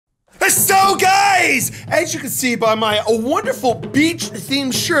So guys, as you can see by my wonderful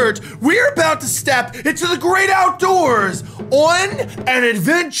beach-themed shirt, we're about to step into the great outdoors on an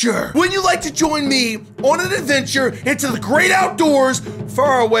adventure. Wouldn't you like to join me on an adventure into the great outdoors,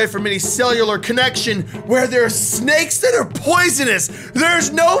 far away from any cellular connection, where there are snakes that are poisonous,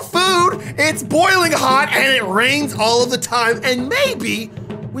 there's no food, it's boiling hot, and it rains all of the time, and maybe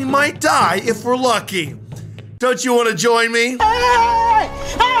we might die if we're lucky. Don't you want to join me?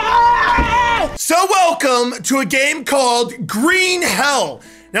 So welcome to a game called Green Hell.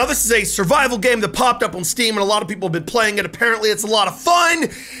 Now this is a survival game that popped up on Steam and a lot of people have been playing it. Apparently it's a lot of fun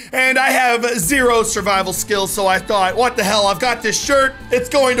and I have zero survival skills, so I thought, what the hell, I've got this shirt, it's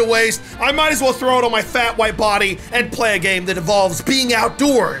going to waste. I might as well throw it on my fat white body and play a game that involves being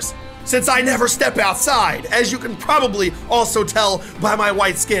outdoors, since I never step outside, as you can probably also tell by my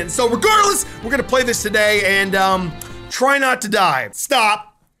white skin. So regardless, we're gonna play this today and try not to die. Stop.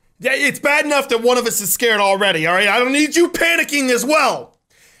 It's bad enough that one of us is scared already, all right? I don't need you panicking as well.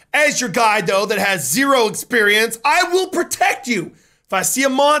 As your guide, though, that has zero experience, I will protect you. If I see a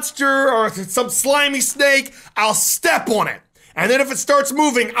monster or some slimy snake, I'll step on it. And then if it starts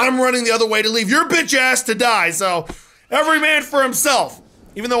moving, I'm running the other way to leave your bitch ass to die. So every man for himself,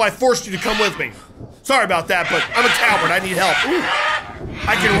 even though I forced you to come with me. Sorry about that, but I'm a coward. I need help. Ooh,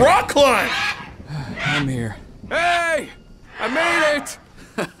 I can rock climb. I'm here. Hey, I made it.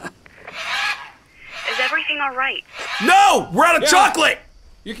 Is everything all right? No, we're out of chocolate.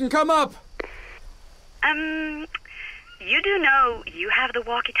 You can come up. You do know you have the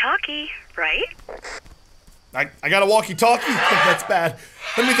walkie-talkie, right? I got a walkie-talkie? That's bad.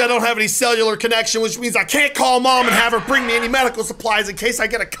 That means I don't have any cellular connection, which means I can't call mom and have her bring me any medical supplies in case I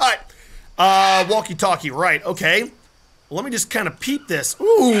get a cut. Walkie-talkie, right, okay. Well, let me just kind of peep this.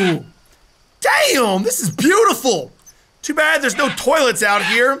 Ooh, damn, this is beautiful. Too bad there's no toilets out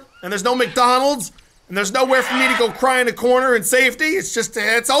here, and there's no McDonald's, and there's nowhere for me to go cry in a corner in safety. It's just,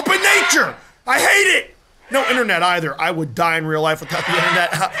 it's open nature. I hate it. No internet either. I would die in real life without the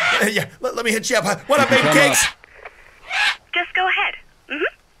internet. Yeah, let me hit you up. What up, baby cakes? Just go ahead.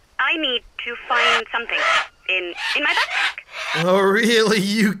 I need to find something in my backpack. Oh, really?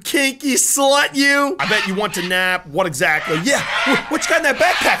 You kinky slut, you? I bet you want to nap. What exactly? Yeah, what you got in that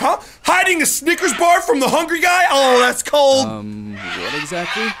backpack, huh? Hiding a Snickers bar from the hungry guy? Oh, that's cold. What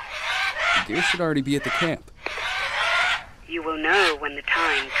exactly? The gear should already be at the camp. You will know when the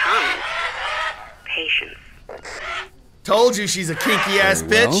time comes. Patience. Told you she's a kinky ass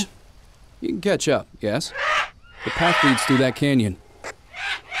bitch. You can catch up, yes? The path leads through that canyon.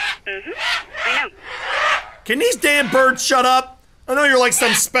 I know. Can these damn birds shut up? I know you're like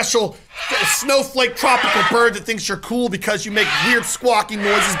some special snowflake tropical bird that thinks you're cool because you make weird squawking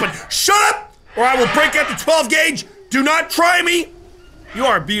noises, but shut up or I will break out the 12 gauge. Do not try me. You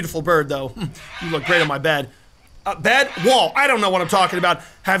are a beautiful bird though. You look great on my bed. Bed? Wall. I don't know what I'm talking about.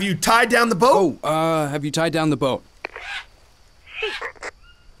 Have you tied down the boat? Oh, have you tied down the boat?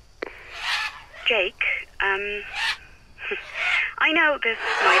 Jake, I know this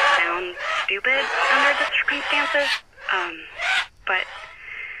might sound stupid under the circumstances, but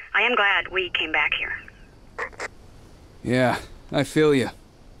I am glad we came back here. Yeah, I feel you.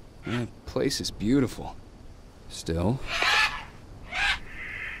 That place is beautiful. Still,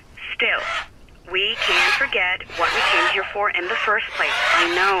 we can't forget what we came here for in the first place, I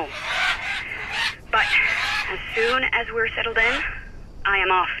know. But as soon as we're settled in, I am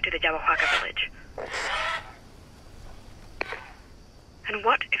off to the Jabberwocky village. And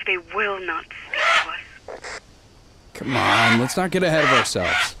what if they will not speak to us? come on, let's not get ahead of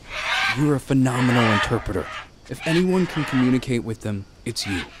ourselves. You're a phenomenal interpreter. If anyone can communicate with them, it's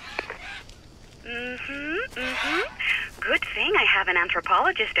you. Good thing I have an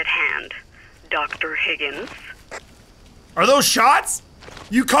anthropologist at hand, Dr. Higgins. Are those shots?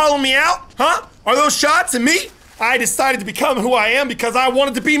 You calling me out, huh? Are those shots at me? I decided to become who I am because I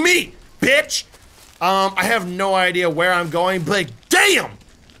wanted to be me, bitch. I have no idea where I'm going, but damn,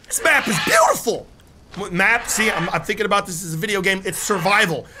 this map is beautiful. Map, see, I'm thinking about this as a video game. It's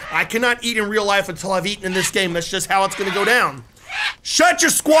survival. I cannot eat in real life until I've eaten in this game. That's just how it's gonna go down. Shut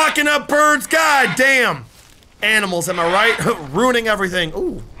your squawking up birds, god damn. Animals, am I right? Ruining everything.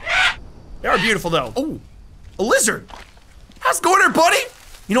 Ooh, they are beautiful though. Ooh, a lizard. How's it going there, buddy?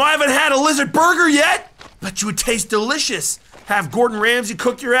 You know, I haven't had a lizard burger yet. Bet you would taste delicious. Have Gordon Ramsay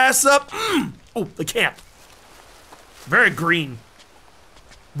cook your ass up. Oh, the camp. Very green.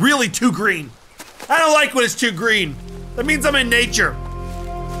 Really too green. I don't like when it's too green. That means I'm in nature.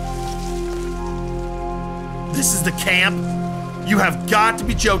 This is the camp? You have got to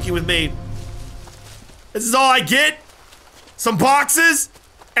be joking with me. This is all I get? Some boxes?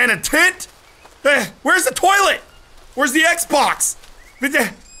 And a tent? Where's the toilet? Where's the Xbox?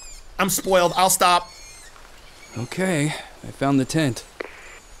 I'm spoiled. I'll stop. Okay, I found the tent.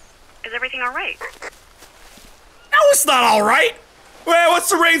 Is everything all right? No, it's not all right. Well, what's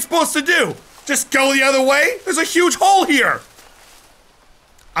the rain supposed to do? Just go the other way? There's a huge hole here.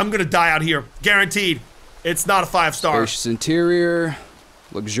 I'm gonna die out here, guaranteed. It's not a 5-star. Spacious interior,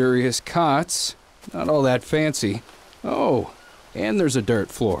 luxurious cots, not all that fancy. Oh, and there's a dirt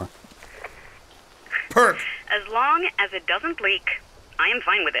floor. Perk. As long as it doesn't leak, I am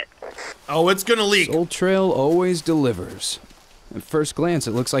fine with it. Oh, it's gonna leak. Soul Trail always delivers. At first glance,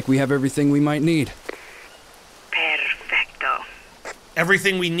 it looks like we have everything we might need. Perfecto.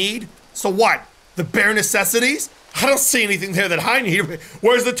 Everything we need? So what? The bare necessities? I don't see anything there that I need.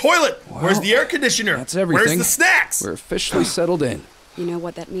 Where's the toilet? Well, where's the air conditioner? That's everything. Where's the snacks? We're officially settled in. You know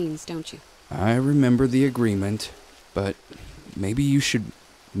what that means, don't you? I remember the agreement, but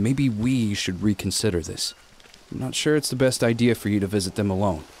maybe we should reconsider this. I'm not sure it's the best idea for you to visit them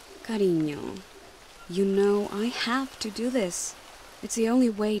alone. Cariño, you know I have to do this. It's the only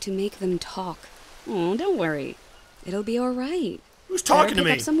way to make them talk. Oh, don't worry. It'll be all right. Who's talking to Better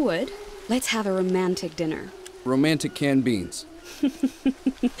me? pick up some wood. Let's have a romantic dinner. Romantic canned beans.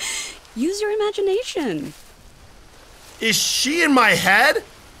 Use your imagination. Is she in my head?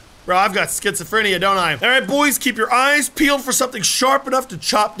 Bro, I've got schizophrenia, don't I? All right, boys, keep your eyes peeled for something sharp enough to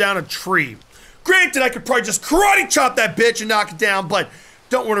chop down a tree. Granted, I could probably just karate chop that bitch and knock it down, but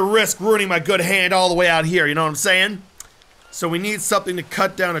don't want to risk ruining my good hand all the way out here, you know what I'm saying? So we need something to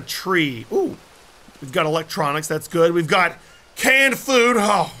cut down a tree. Ooh, we've got electronics, that's good. We've got canned food.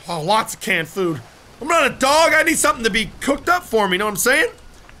 Oh, lots of canned food. I'm not a dog, I need something to be cooked up for me, you know what I'm saying?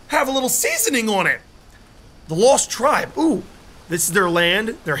 Have a little seasoning on it. The Lost Tribe, ooh. This is their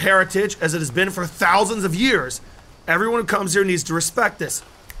land, their heritage, as it has been for thousands of years. Everyone who comes here needs to respect this.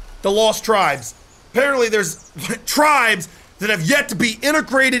 The Lost Tribes. Apparently there's tribes that have yet to be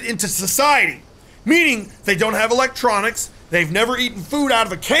integrated into society. Meaning they don't have electronics, they've never eaten food out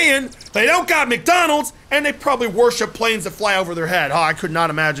of a can, they don't got McDonald's, and they probably worship planes that fly over their head. Oh, I could not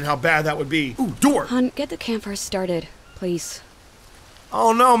imagine how bad that would be. Ooh, door. Hon, get the campfire started, please.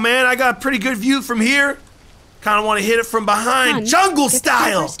 Oh no, man, I got a pretty good view from here. Kind of want to hit it from behind, Hon, jungle get the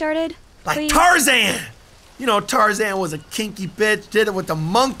campfire style. started, Like please. Tarzan. You know, Tarzan was a kinky bitch, did it with the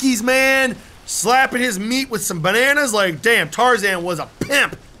monkeys, man. Slapping his meat with some bananas. Like, damn, Tarzan was a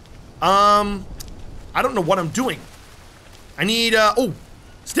pimp. I don't know what I'm doing. I need, oh,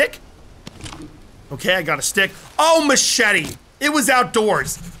 stick? Okay, I got a stick. Oh, machete. It was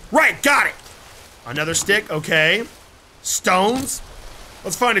outdoors. Right, got it. Another stick, okay. Stones.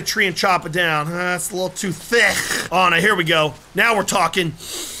 Let's find a tree and chop it down. That's a little too thick. Oh, now here we go. Now we're talking.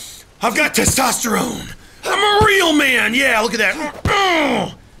 I've got testosterone. I'm a real man. Yeah, look at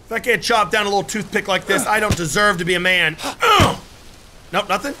that. If I can't chop down a little toothpick like this, I don't deserve to be a man. Nope,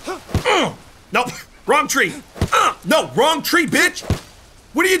 nothing. Nope, wrong tree. No, wrong tree, bitch.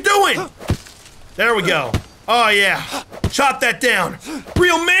 What are you doing? There we go. Oh, yeah. Chop that down.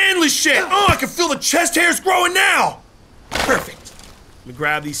 Real manly shit. Oh, I can feel the chest hairs growing now. Perfect. Let me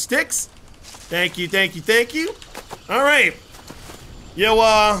grab these sticks. Thank you, thank you, thank you. All right.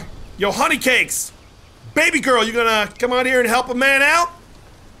 Yo, honey cakes. Baby girl, you gonna come out here and help a man out?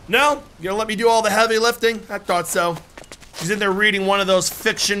 No? You gonna let me do all the heavy lifting? I thought so. She's in there reading one of those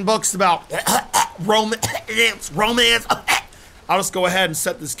fiction books about romance. I'll just go ahead and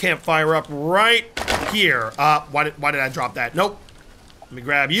set this campfire up right here. Why did I drop that? Nope. Let me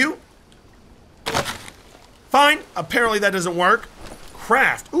grab you. Fine. Apparently that doesn't work.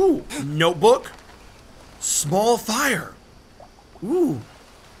 Craft. Ooh, notebook. Small fire. Ooh.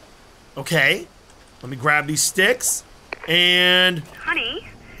 Okay. Let me grab these sticks. And... Honey,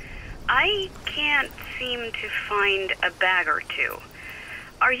 I can't seem to find a bag or two.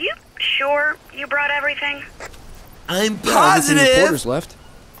 Are you sure you brought everything? I'm Yeah, everything the positive. porter's left.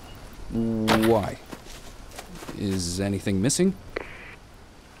 Why? Is anything missing?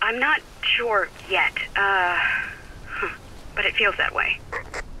 I'm not sure yet. But it feels that way.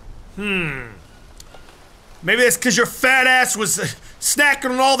 Maybe that's because your fat ass was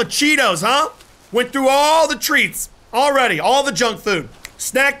snacking on all the Cheetos, huh? Went through all the treats already, all the junk food.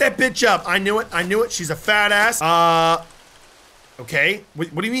 Snack that bitch up. I knew it. She's a fat ass. Okay.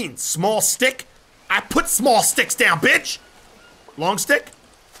 What do you mean? Small stick? I put small sticks down, bitch. Long stick?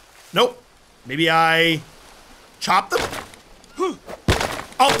 Nope. Maybe I chop them?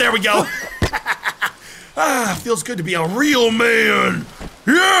 Oh, there we go. Feels good to be a real man.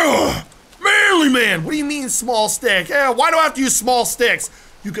 Yeah, manly man. What do you mean small stick? Yeah, why do I have to use small sticks?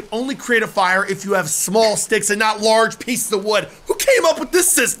 You can only create a fire if you have small sticks and not large pieces of wood. Who came up with this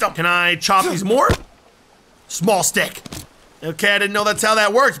system? Can I chop these more? Small stick. Okay, I didn't know that's how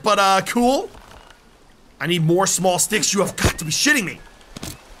that worked, but cool. I need more small sticks. You have got to be shitting me.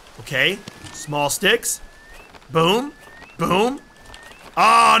 Okay, small sticks. Boom, boom.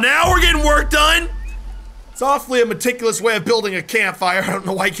 Oh, now we're getting work done. It's awfully a meticulous way of building a campfire. I don't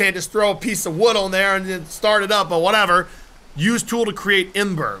know why you can't just throw a piece of wood on there and then start it up, but whatever. Use tool to create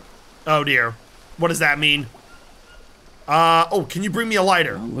ember. Oh dear. What does that mean? Oh, can you bring me a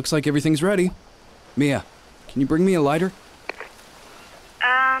lighter? Well, looks like everything's ready. Mia, can you bring me a lighter?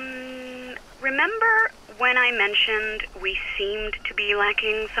 Remember when I mentioned we seemed to be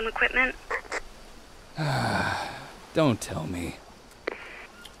lacking some equipment? Don't tell me.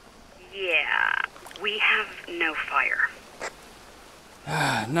 Yeah, we have no fire.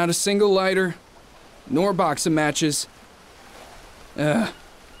 Not a single lighter, nor box of matches.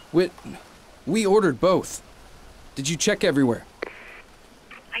 We ordered both. Did you check everywhere?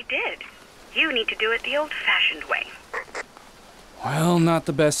 I did. You need to do it the old-fashioned way. Well, not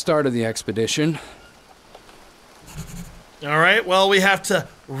the best start of the expedition. All right, well, we have to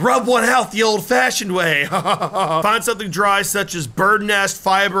rub one out the old-fashioned way. Find something dry, such as bird nest,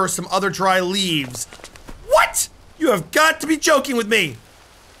 fiber, or some other dry leaves. What? You have got to be joking with me.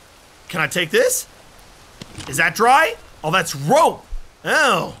 Can I take this? Is that dry? Oh, that's rope.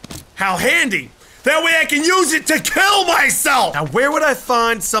 Oh, how handy. That way I can use it to kill myself. Now, where would I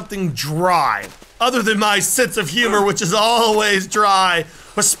find something dry? Other than my sense of humor, which is always dry.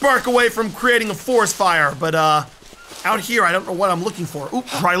 A spark away from creating a forest fire, but, out here, I don't know what I'm looking for. Ooh,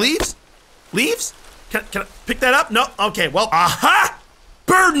 dry leaves? Leaves? Can I pick that up? No? Okay, well, aha!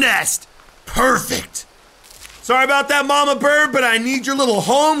 Bird nest! Perfect! Sorry about that, Mama Bird, but I need your little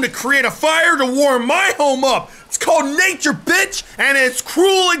home to create a fire to warm my home up. It's called nature, bitch, and it's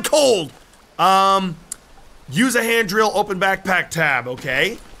cruel and cold. Use a hand drill, open backpack tab,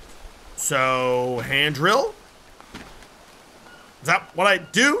 okay? So, hand drill? Is that what I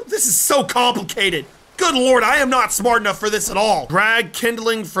do? This is so complicated. Good Lord, I am not smart enough for this at all. Drag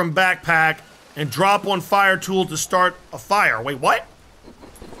kindling from backpack and drop one fire tool to start a fire. Wait, what?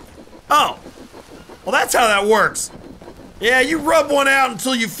 Oh. Well, that's how that works. Yeah, you rub one out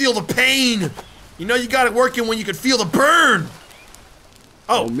until you feel the pain. You know you got it working when you can feel the burn.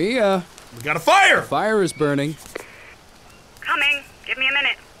 Oh, Mia. We got a fire. The fire is burning. Coming. Give me a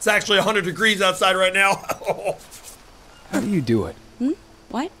minute. It's actually 100 degrees outside right now. How do you do it?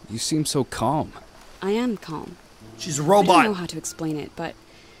 What? You seem so calm. I am calm. She's a I robot. don't know how to explain it, but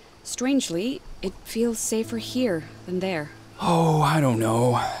strangely, it feels safer here than there. Oh, I don't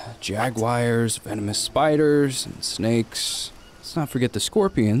know. Jaguars, venomous spiders, and snakes. Let's not forget the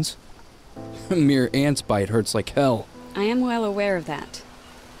scorpions. A mere ant's bite hurts like hell. I am well aware of that.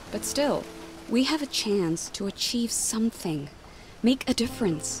 But still, we have a chance to achieve something. Make a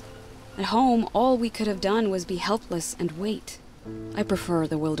difference. At home, all we could have done was be helpless and wait. I prefer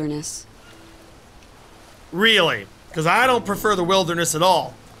the wilderness. Really? Because I don't prefer the wilderness at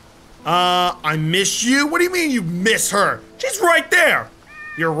all. I miss you? What do you mean you miss her? She's right there.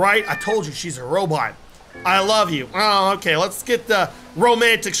 You're right, I told you she's a robot. I love you. Oh, okay, let's get the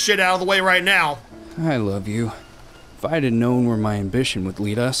romantic shit out of the way right now. I love you. If I'd have known where my ambition would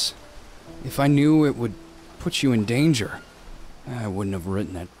lead us, if I knew it would put you in danger, I wouldn't have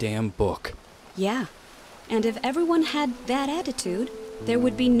written that damn book. Yeah. And if everyone had that attitude, there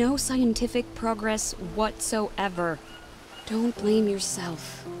would be no scientific progress whatsoever. Don't blame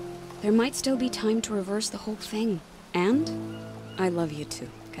yourself. There might still be time to reverse the whole thing. And I love you too,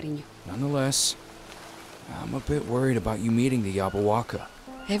 cariño. Nonetheless, I'm a bit worried about you meeting the Yabawaka.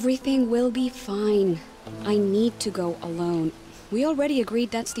 Everything will be fine. I need to go alone. We already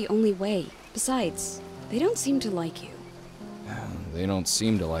agreed that's the only way. Besides, they don't seem to like you. They don't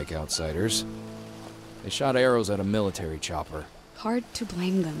seem to like outsiders. They shot arrows at a military chopper. Hard to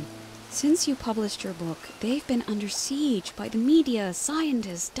blame them. Since you published your book, they've been under siege by the media,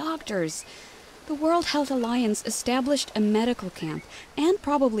 scientists, doctors. The World Health Alliance established a medical camp and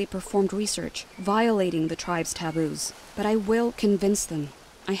probably performed research, violating the tribe's taboos. But I will convince them.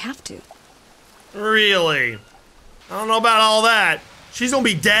 I have to. Really? I don't know about all that. She's gonna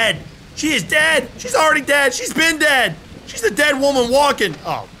be dead. She is dead. She's already dead. She's been dead. She's a dead woman walking.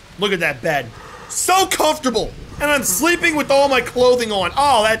 Oh, look at that bed. So comfortable. And I'm sleeping with all my clothing on.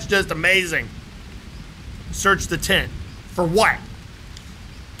 Oh, that's just amazing. Search the tent. For what?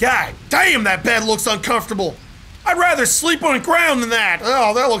 God damn, that bed looks uncomfortable. I'd rather sleep on the ground than that.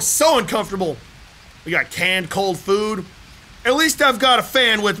 Oh, that looks so uncomfortable. We got canned cold food. At least I've got a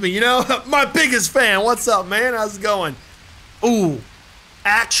fan with me, you know? My biggest fan. What's up, man? How's it going? Ooh,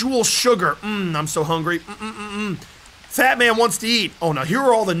 Actual sugar. I'm so hungry. Fat man wants to eat. Oh, now here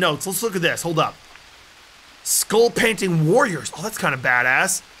are all the notes. Let's look at this. Hold up. Skull painting warriors. Oh, that's kind of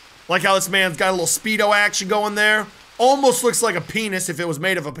badass. Like how this man's got a little Speedo action going there. Almost looks like a penis if it was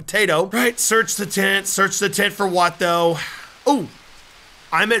made of a potato. Right, search the tent. Search the tent for what, though? Oh,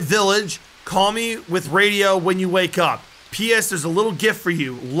 I'm at Village. Call me with radio when you wake up. P.S. There's a little gift for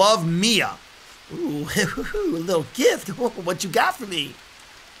you. Love, Mia. Ooh, a little gift. What you got for me?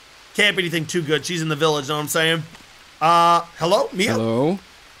 Can't be anything too good. She's in the village, know what I'm saying? Hello, Mia? Hello?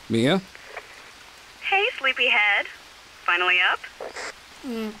 Mia? Hey, sleepyhead. Finally up?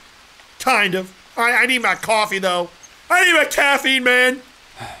 Kind of. I need my coffee, though. I need my caffeine, man.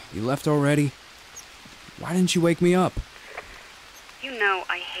 You left already? Why didn't you wake me up? You know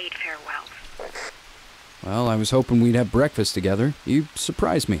I hate farewells. Well, I was hoping we'd have breakfast together. You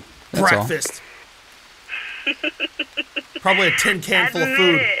surprised me. That's Breakfast. Probably a tin can full of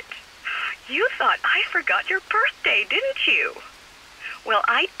food. Admit it. You thought I forgot your birthday, didn't you? Well,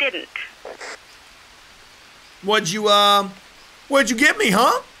 I didn't. What'd you get me,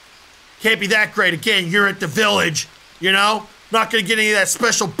 huh? Can't be that great. Again, you're at the village, you know? Not gonna get any of that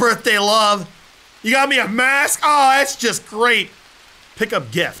special birthday love. You got me a mask? Oh, that's just great. Pick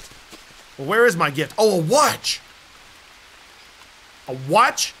up gift. Well, where is my gift? Oh, a watch. A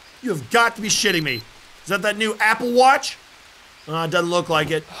watch? You have got to be shitting me. Is that new Apple Watch? It doesn't look like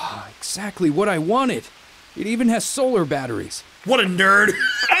it. Exactly what I wanted. It even has solar batteries. What a nerd.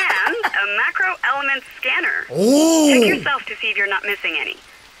 And a macro element scanner. Oh. Check yourself to see if you're not missing any.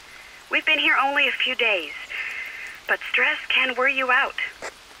 We've been here only a few days, but stress can wear you out.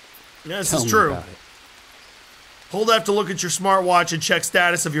 Yeah, this Tell is me true. about it. Hold F to look at your smartwatch and check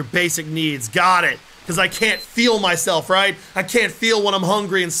status of your basic needs. Got it. Because I can't feel myself, right? I can't feel when I'm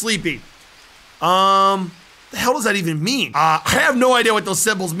hungry and sleepy. The hell does that even mean? I have no idea what those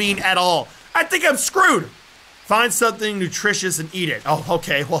symbols mean at all. I think I'm screwed. Find something nutritious and eat it. Oh,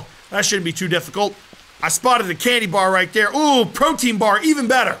 okay. Well, that shouldn't be too difficult. I spotted a candy bar right there. Ooh, protein bar, even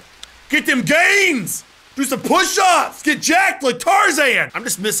better. Get them gains. Do some push-ups. Get jacked like Tarzan. I'm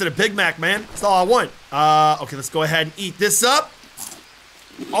just missing a Big Mac, man. That's all I want. Okay, let's go ahead and eat this up.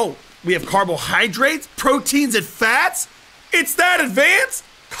 Oh, we have carbohydrates, proteins, and fats? It's that advanced?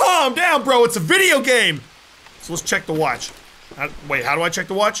 Calm down, bro. It's a video game. So let's check the watch. Wait, how do I check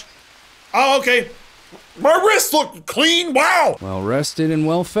the watch? Oh, okay. My wrists look clean. Wow. Well rested and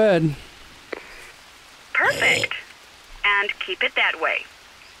well fed. Perfect. And keep it that way.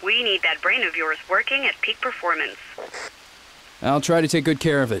 We need that brain of yours working at peak performance. I'll try to take good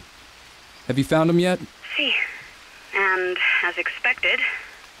care of it. Have you found them yet? See, and as expected,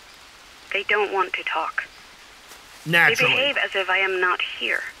 they don't want to talk. Naturally. They behave as if I am not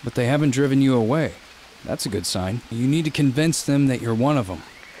here. But they haven't driven you away. That's a good sign. You need to convince them that you're one of them.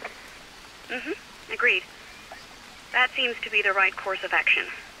 Agreed. That seems to be the right course of action.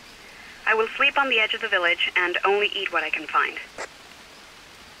 I will sleep on the edge of the village and only eat what I can find.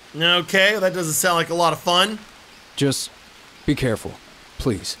 Okay, that doesn't sound like a lot of fun. Just be careful,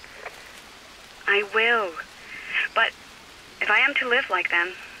 please. I will. But if I am to live like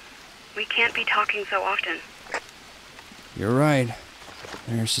them, we can't be talking so often. You're right.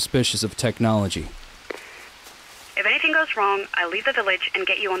 They're suspicious of technology. If anything goes wrong, I'll leave the village and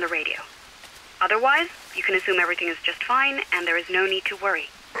get you on the radio. Otherwise, you can assume everything is just fine and there is no need to worry.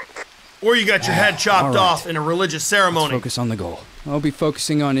 Or you got your head chopped all right. off in a religious ceremony. Focus on the goal. I'll be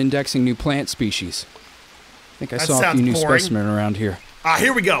focusing on indexing new plant species. I think I That saw a sounds few new boring. specimen around here.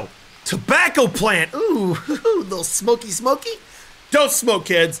 Here we go. Tobacco plant. Ooh, little smoky. Don't smoke,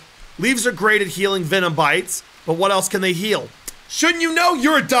 kids. Leaves are great at healing venom bites, but what else can they heal? Shouldn't you know?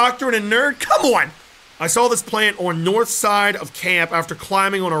 You're a doctor and a nerd. Come on. I saw this plant on north side of camp after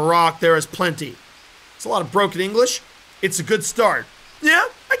climbing on a rock. There is plenty. It's a lot of broken English. It's a good start. Yeah,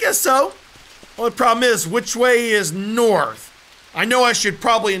 I guess so. Well, the problem is, which way is north? I know I should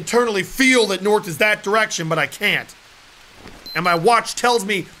probably internally feel that north is that direction, but I can't. And my watch tells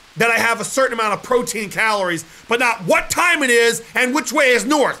me that I have a certain amount of protein calories, but not what time it is and which way is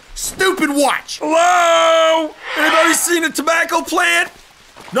north. Stupid watch. Hello? Anybody seen a tobacco plant?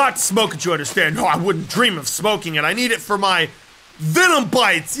 Not to smoke it, you understand. No, I wouldn't dream of smoking it. I need it for my venom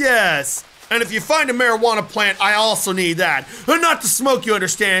bites, yes. And if you find a marijuana plant, I also need that. And not to smoke, you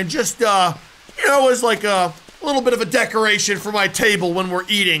understand. Just, as like a little bit of a decoration for my table when we're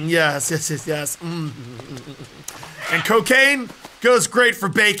eating. Yes. And cocaine goes great for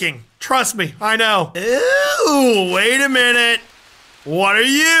baking. Trust me, I know. Ooh, wait a minute. What are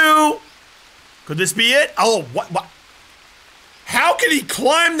you? Could this be it? Oh, what? How can he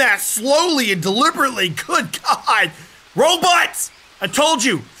climb that slowly and deliberately? Good God. Robots! I told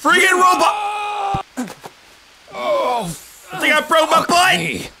you, friggin' robot. Oh, I think I broke my butt.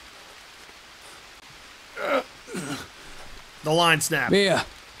 me. The line snapped Mia,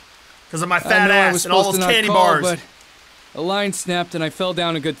 because of my I fat know I was ass and all supposed those to not candy call, bars. but a line snapped and I fell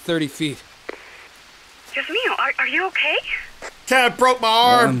down a good 30 feet. Dios mío, are you okay? Cat broke my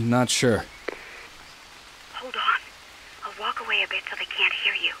arm. I'm not sure. Hold on. I'll walk away a bit so they can't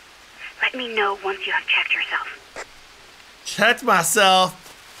hear you. Let me know once you have checked yourself. Checked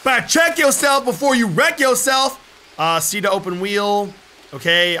myself. But check yourself before you wreck yourself. C to open wheel.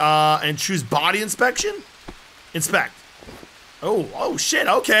 Okay, and choose body inspection. Inspect. Oh shit,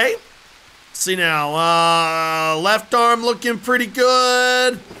 okay. See now, left arm looking pretty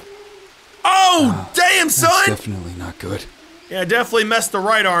good. Oh, damn, son! That's definitely not good. Yeah, definitely messed the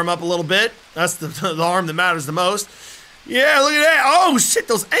right arm up a little bit. That's the arm that matters the most. Yeah, look at that. Oh, shit,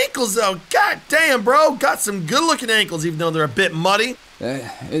 those ankles, though. God damn, bro. Got some good-looking ankles, even though they're a bit muddy.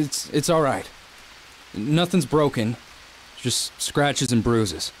 It's all right. Nothing's broken. Just scratches and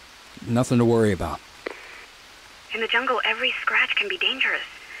bruises. Nothing to worry about. In the jungle, every scratch can be dangerous.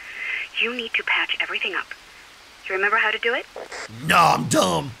 You need to patch everything up. Do you remember how to do it? No, I'm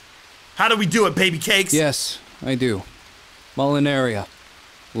dumb. How do we do it, baby cakes? Yes, I do. Mullenaria.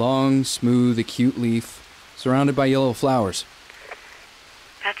 Long, smooth, acute leaf, surrounded by yellow flowers.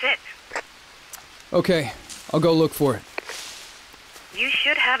 That's it. Okay, I'll go look for it. You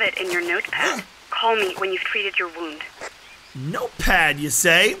should have it in your notepad. Call me when you've treated your wound. Notepad, you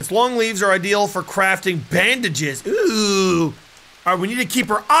say? Its long leaves are ideal for crafting bandages. Ooh. All right, we need to keep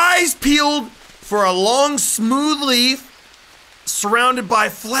our eyes peeled for a long, smooth leaf surrounded by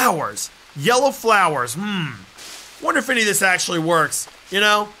flowers. Yellow flowers. Wonder if any of this actually works, you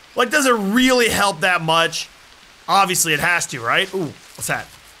know? Like, does it really help that much? Obviously, it has to, right? Ooh, what's that?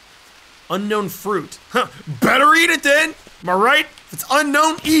 Unknown fruit. Huh, better eat it then. Am I right? If it's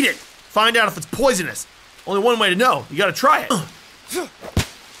unknown, eat it. Find out if it's poisonous. Only one way to know. You gotta try it.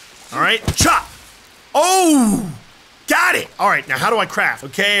 All right, chop. Oh, got it. All right, now how do I craft?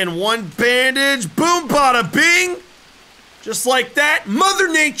 Okay, and one bandage. Boom, bada, bing. Just like that, Mother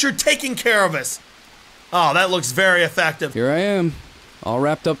Nature taking care of us. Oh, that looks very effective. Here I am, all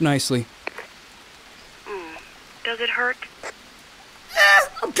wrapped up nicely. Does it hurt?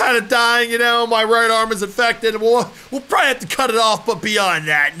 I'm kind of dying, you know. My right arm is infected. We'll probably have to cut it off, but beyond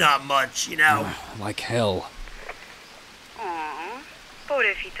that, not much, you know. Like hell. Aww,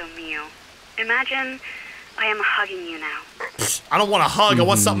 pobrecito mío. Imagine I am hugging you now. I don't want a hug. I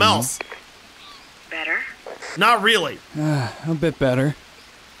want something else. Better? Not really. A bit better.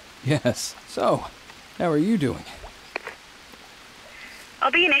 Yes. So, how are you doing?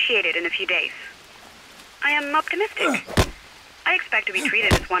 I'll be initiated in a few days. I am optimistic. I expect to be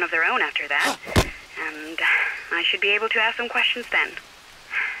treated as one of their own after that, and I should be able to ask some questions then.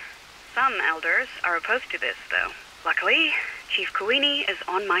 Some elders are opposed to this, though. Luckily, Chief Kuini is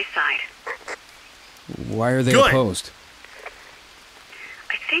on my side. Why are they Good. opposed?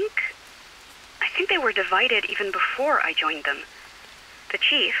 I think they were divided even before I joined them. The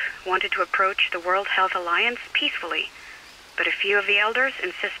chief wanted to approach the World Health Alliance peacefully, but a few of the elders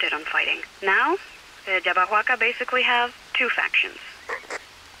insisted on fighting. Now, the Yabahuaca basically have two factions.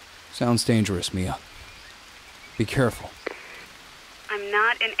 Sounds dangerous, Mia. Be careful. I'm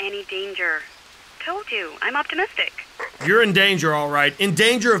not in any danger. Told you, I'm optimistic. You're in danger, all right. In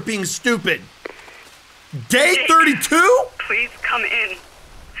danger of being stupid. Day 32? Please come in.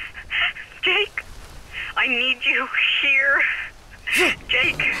 Jake, I need you here.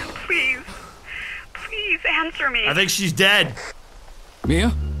 Jake, please. Please answer me. I think she's dead. Mia?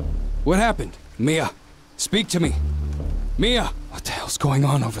 What happened? Mia, speak to me. Mia, what the hell's going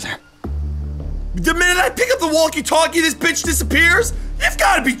on over there? The minute I pick up the walkie-talkie, this bitch disappears? You've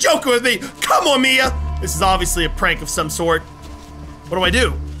got to be joking with me. Come on, Mia. This is obviously a prank of some sort. What do I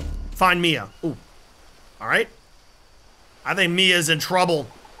do? Find Mia. Ooh. All right. I think Mia's in trouble.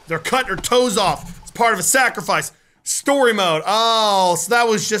 They're cutting her toes off. It's part of a sacrifice. Story mode. Oh, so that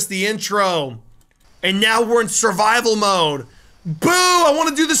was just the intro. And now we're in survival mode. Boo! I want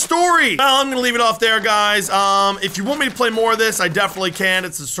to do the story. Well, I'm gonna leave it off there, guys. If you want me to play more of this, I definitely can.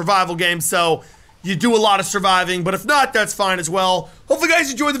 It's a survival game, so you do a lot of surviving. But if not, that's fine as well. Hopefully, you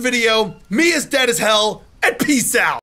guys enjoyed the video. Mia's dead as hell, and peace out.